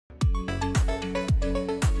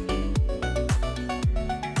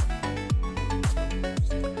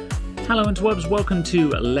Hello interwebs, welcome to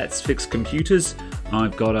Let's Fix Computers.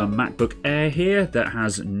 I've got a MacBook Air here that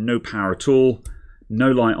has no power at all,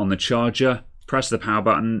 no light on the charger. Press the power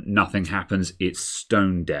button, nothing happens, it's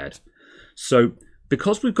stone dead. So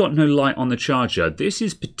because we've got no light on the charger, this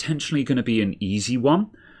is potentially going to be an easy one.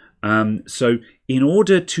 So in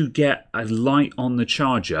order to get a light on the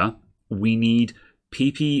charger, we need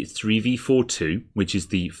PP3V42, which is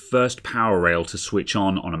the first power rail to switch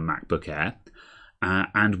on a MacBook Air.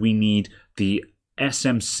 And we need the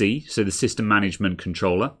SMC, so the System Management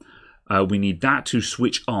Controller. We need that to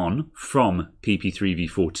switch on from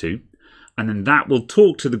PP3V42. And then that will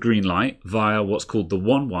talk to the green light via what's called the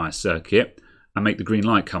one-wire circuit and make the green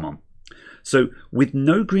light come on. So with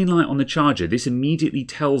no green light on the charger, this immediately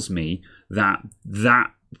tells me that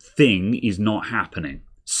that thing is not happening.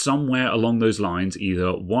 Somewhere along those lines,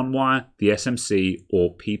 either one wire, the SMC,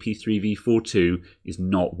 or PP3V42 is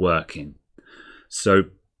not working. So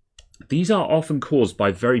these are often caused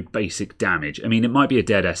by very basic damage. I mean, it might be a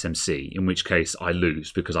dead SMC, in which case I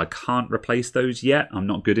lose because I can't replace those yet. I'm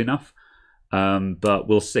not good enough, but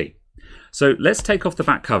we'll see. So let's take off the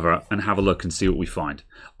back cover and have a look and see what we find.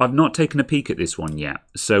 I've not taken a peek at this one yet,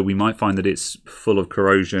 so we might find that it's full of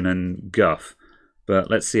corrosion and guff,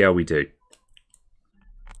 but let's see how we do.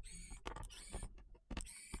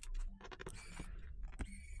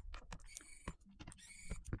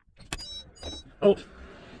 Oh.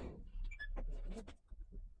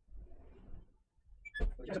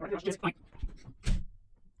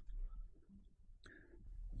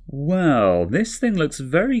 Well, this thing looks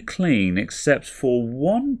very clean except for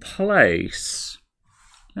one place.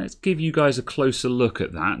 Let's give you guys a closer look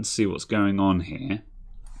at that and see what's going on here.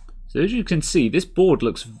 So as you can see, this board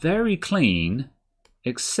looks very clean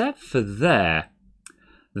except for there.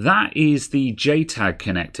 That is the JTAG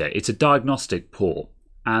connector. It's a diagnostic port.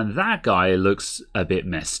 And that guy looks a bit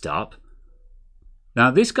messed up.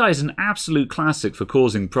 Now, this guy is an absolute classic for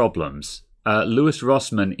causing problems. Louis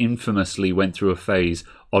Rossmann infamously went through a phase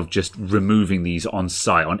of just removing these on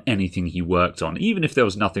site on anything he worked on, even if there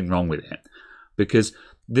was nothing wrong with it. Because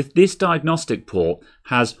this diagnostic port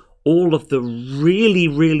has all of the really,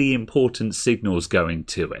 really important signals going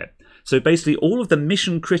to it. So basically all of the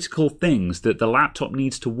mission critical things that the laptop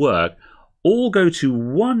needs to work all go to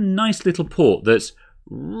one nice little port that's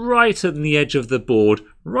right at the edge of the board,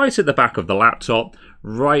 right at the back of the laptop,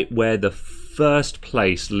 right where the first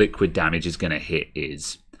place liquid damage is going to hit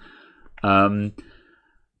is. Now,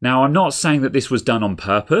 I'm not saying that this was done on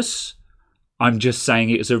purpose. I'm just saying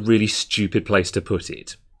it was a really stupid place to put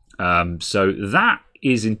it. So that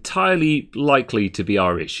is entirely likely to be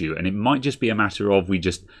our issue, and it might just be a matter of we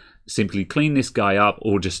just simply clean this guy up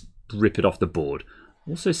or just rip it off the board.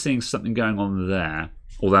 Also seeing something going on there.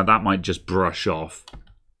 Although that might just brush off.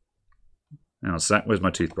 Hang on a sec, where's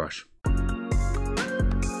my toothbrush?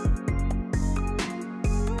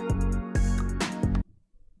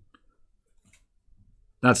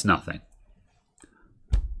 That's nothing.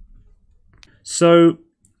 So,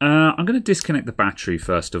 I'm going to disconnect the battery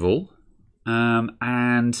first of all.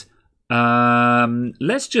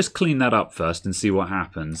 Let's just clean that up first and see what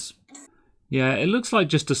happens. Yeah, it looks like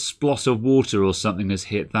just a splosh of water or something has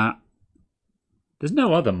hit that. There's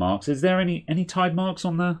no other marks. Is there any tide marks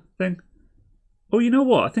on the thing? Oh, you know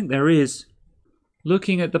what? I think there is.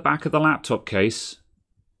 Looking at the back of the laptop case,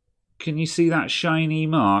 can you see that shiny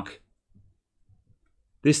mark?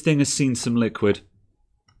 This thing has seen some liquid.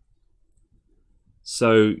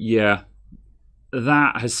 So, yeah,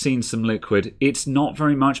 that has seen some liquid. It's not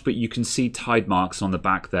very much, but you can see tide marks on the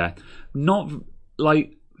back there. Not,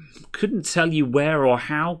 like, couldn't tell you where or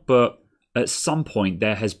how, but at some point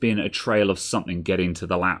there has been a trail of something getting to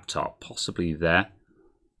the laptop, possibly there.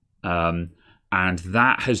 And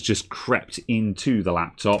that has just crept into the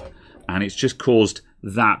laptop and it's just caused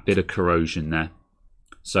that bit of corrosion there.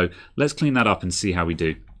 So let's clean that up and see how we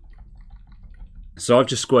do. So I've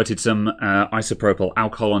just squirted some isopropyl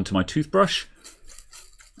alcohol onto my toothbrush.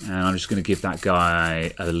 And I'm just going to give that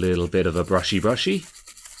guy a little bit of a brushy.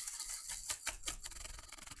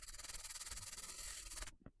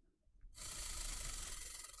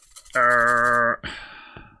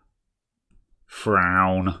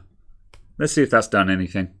 Frown. Let's see if that's done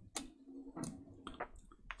anything.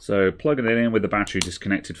 So plugging it in with the battery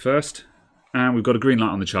disconnected first. And we've got a green light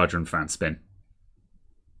on the charger and fan spin.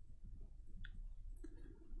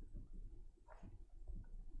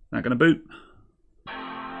 That going to boot?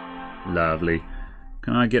 Lovely.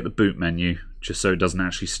 Can I get the boot menu just so it doesn't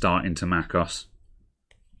actually start into macOS?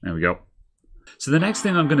 There we go. So the next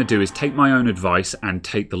thing I'm going to do is take my own advice and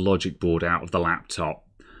take the logic board out of the laptop.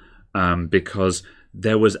 Because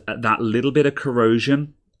there was that little bit of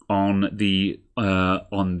corrosion on the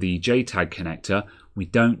JTAG connector. We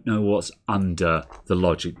don't know what's under the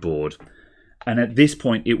logic board. And at this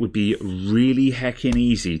point, it would be really heckin'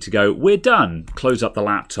 easy to go, we're done, close up the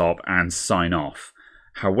laptop and sign off.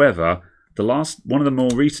 However, one of the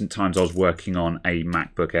more recent times I was working on a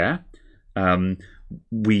MacBook Air,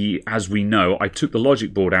 as we know, I took the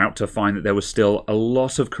logic board out to find that there was still a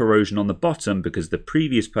lot of corrosion on the bottom because the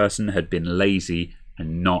previous person had been lazy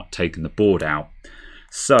and not taken the board out.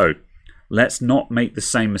 So let's not make the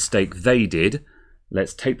same mistake they did.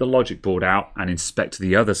 Let's take the logic board out and inspect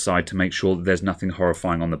the other side to make sure that there's nothing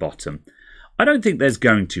horrifying on the bottom. I don't think there's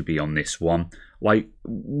going to be on this one. Like,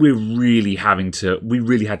 we really had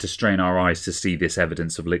to strain our eyes to see this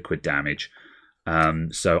evidence of liquid damage.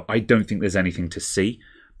 So I don't think there's anything to see,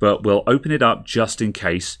 but we'll open it up just in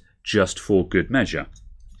case, just for good measure.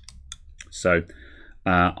 So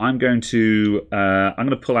I'm going to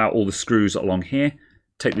pull out all the screws along here,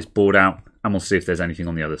 take this board out, and we'll see if there's anything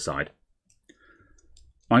on the other side.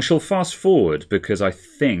 I shall fast forward because I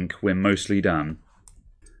think we're mostly done.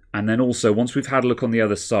 And then also, once we've had a look on the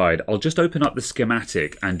other side, I'll just open up the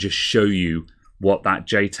schematic and just show you what that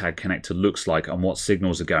JTAG connector looks like and what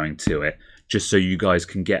signals are going to it, just so you guys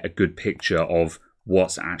can get a good picture of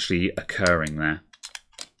what's actually occurring there.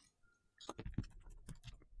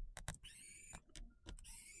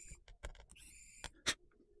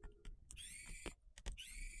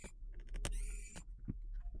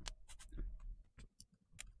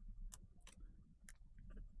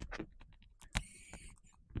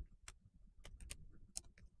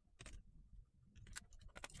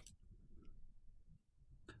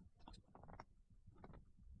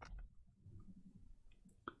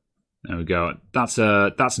 There we go. That's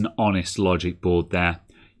an honest logic board there.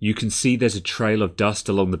 You can see there's a trail of dust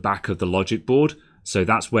along the back of the logic board. So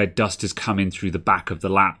that's where dust has come in through the back of the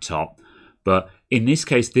laptop. But in this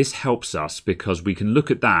case, this helps us because we can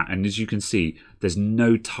look at that. And as you can see, there's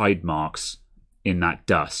no tide marks in that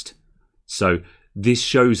dust. So this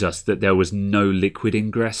shows us that there was no liquid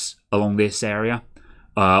ingress along this area.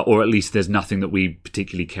 Or at least there's nothing that we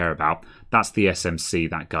particularly care about. That's the SMC,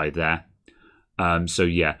 that guy there. So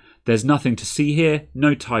yeah, there's nothing to see here.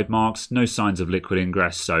 No tide marks, no signs of liquid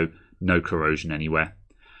ingress, so no corrosion anywhere.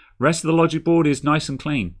 Rest of the logic board is nice and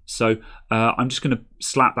clean. So I'm just going to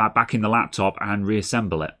slap that back in the laptop and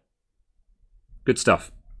reassemble it. Good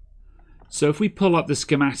stuff. So if we pull up the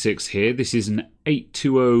schematics here, this is an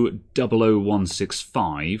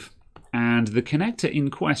 820-00165, and the connector in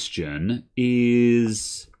question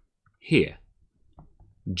is here,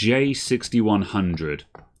 J6100.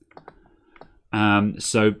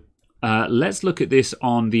 So let's look at this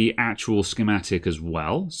on the actual schematic as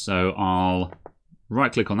well. So I'll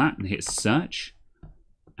right click on that and hit search,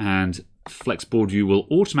 and Flexboard View will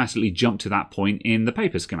automatically jump to that point in the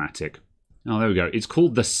paper schematic. Oh, there we go. It's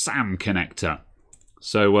called the SAM connector.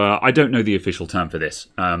 So I don't know the official term for this,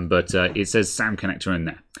 but it says SAM connector in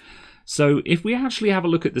there. So if we actually have a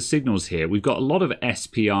look at the signals here, we've got a lot of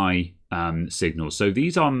SPI signals. So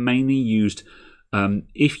these are mainly used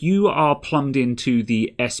if you are plumbed into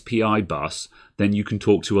the SPI bus, then you can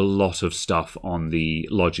talk to a lot of stuff on the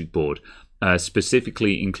logic board,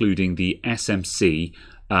 specifically including the SMC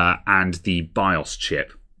and the BIOS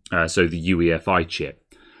chip, so the UEFI chip.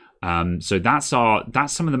 So that's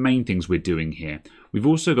some of the main things we're doing here. We've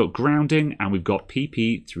also got grounding, and we've got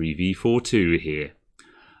PP3V42 here.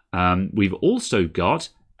 We've also got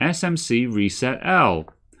SMC reset L.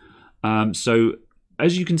 So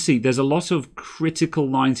as you can see, there's a lot of critical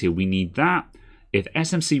lines here. We need that. If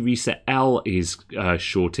SMC reset L is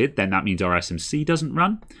shorted, then that means our SMC doesn't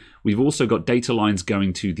run. We've also got data lines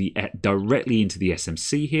going to directly into the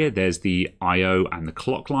SMC here. There's the I/O and the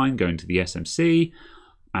clock line going to the SMC.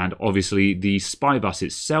 And obviously the SPI bus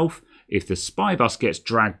itself. If the SPI bus gets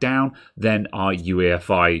dragged down, then our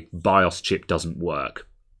UEFI BIOS chip doesn't work.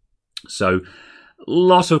 So a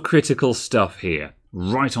lot of critical stuff here,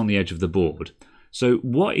 right on the edge of the board. So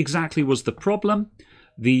what exactly was the problem?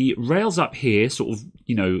 The rails up here, sort of,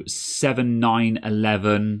 7, 9,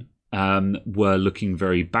 11 were looking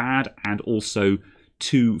very bad, and also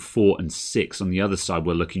 2, 4, and 6 on the other side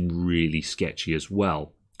were looking really sketchy as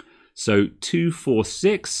well. So 2, 4,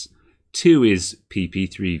 6, 2 is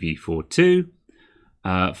PP3V42,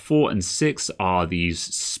 4 and 6 are these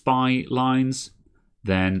SPI lines,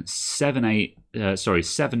 then 7, 9,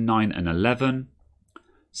 and 11,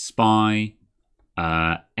 SPI,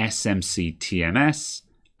 SMC TMS,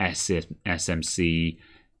 SMC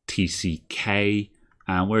TCK,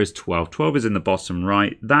 and where is 12? 12 is in the bottom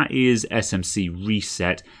right. That is SMC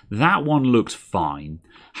reset. That one looked fine.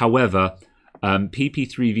 However,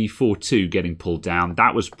 PP3V42 getting pulled down,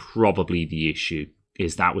 that was probably the issue,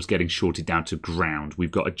 is that was getting shorted down to ground.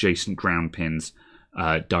 We've got adjacent ground pins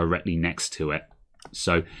directly next to it.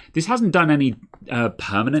 So this hasn't done any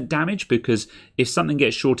permanent damage, because if something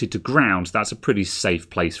gets shorted to ground, that's a pretty safe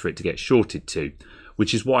place for it to get shorted to,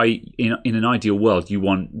 which is why in an ideal world you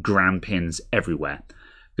want ground pins everywhere,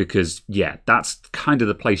 because yeah, that's kind of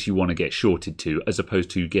the place you want to get shorted to, as opposed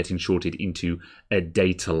to getting shorted into a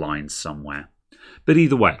data line somewhere. But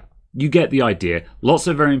either way, you get the idea. Lots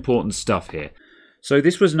of very important stuff here. So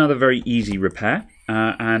this was another very easy repair,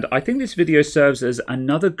 and I think this video serves as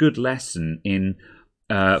another good lesson in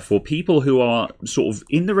for people who are sort of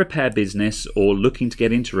in the repair business or looking to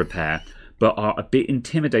get into repair, but are a bit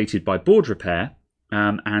intimidated by board repair.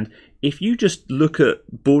 And if you just look at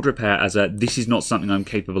board repair as this is not something I'm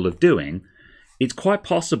capable of doing, it's quite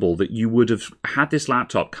possible that you would have had this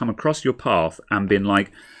laptop come across your path and been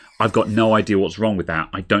like, I've got no idea what's wrong with that.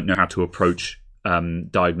 I don't know how to approach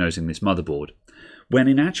diagnosing this motherboard. When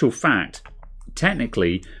in actual fact,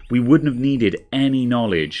 technically, we wouldn't have needed any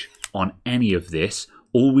knowledge on any of this.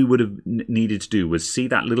 All we would have needed to do was see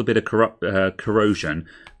that little bit of corrosion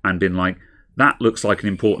and been like, that looks like an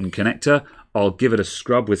important connector. I'll give it a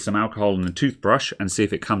scrub with some alcohol and a toothbrush and see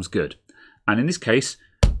if it comes good. And in this case,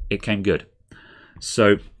 it came good.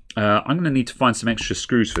 So I'm going to need to find some extra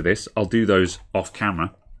screws for this. I'll do those off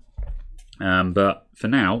camera. But for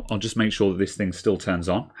now, I'll just make sure that this thing still turns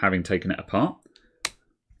on, having taken it apart.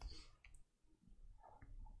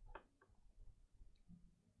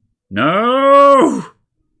 No!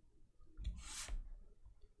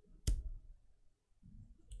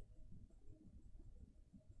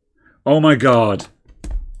 Oh my god.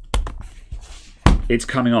 It's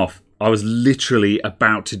coming off. I was literally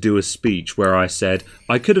about to do a speech where I said,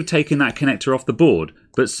 I could have taken that connector off the board,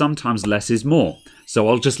 but sometimes less is more, so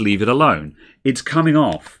I'll just leave it alone. It's coming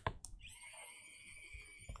off.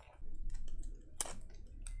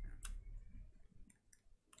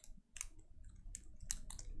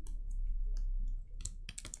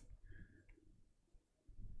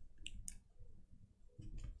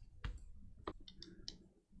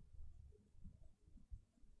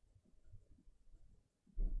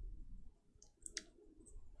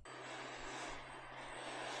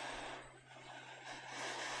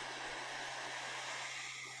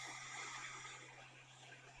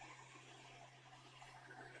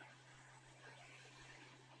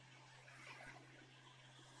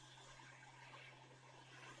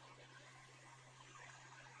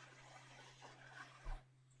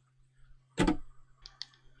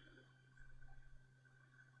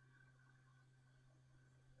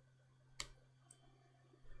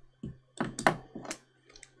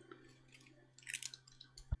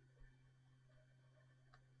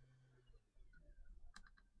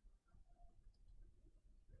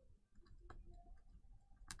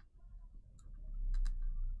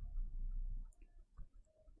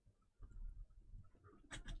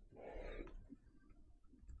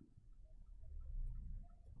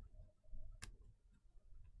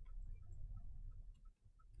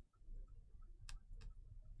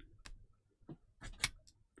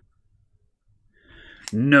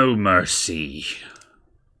 No mercy.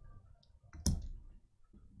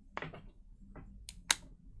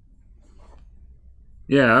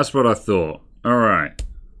 Yeah, that's what I thought. All right.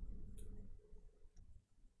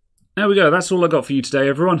 There we go. That's all I got for you today,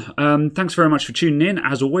 everyone. Thanks very much for tuning in.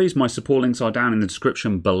 As always, my support links are down in the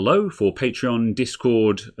description below for Patreon,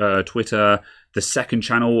 Discord, Twitter, the second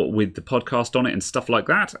channel with the podcast on it and stuff like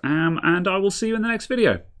that. And I will see you in the next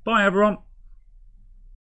video. Bye, everyone.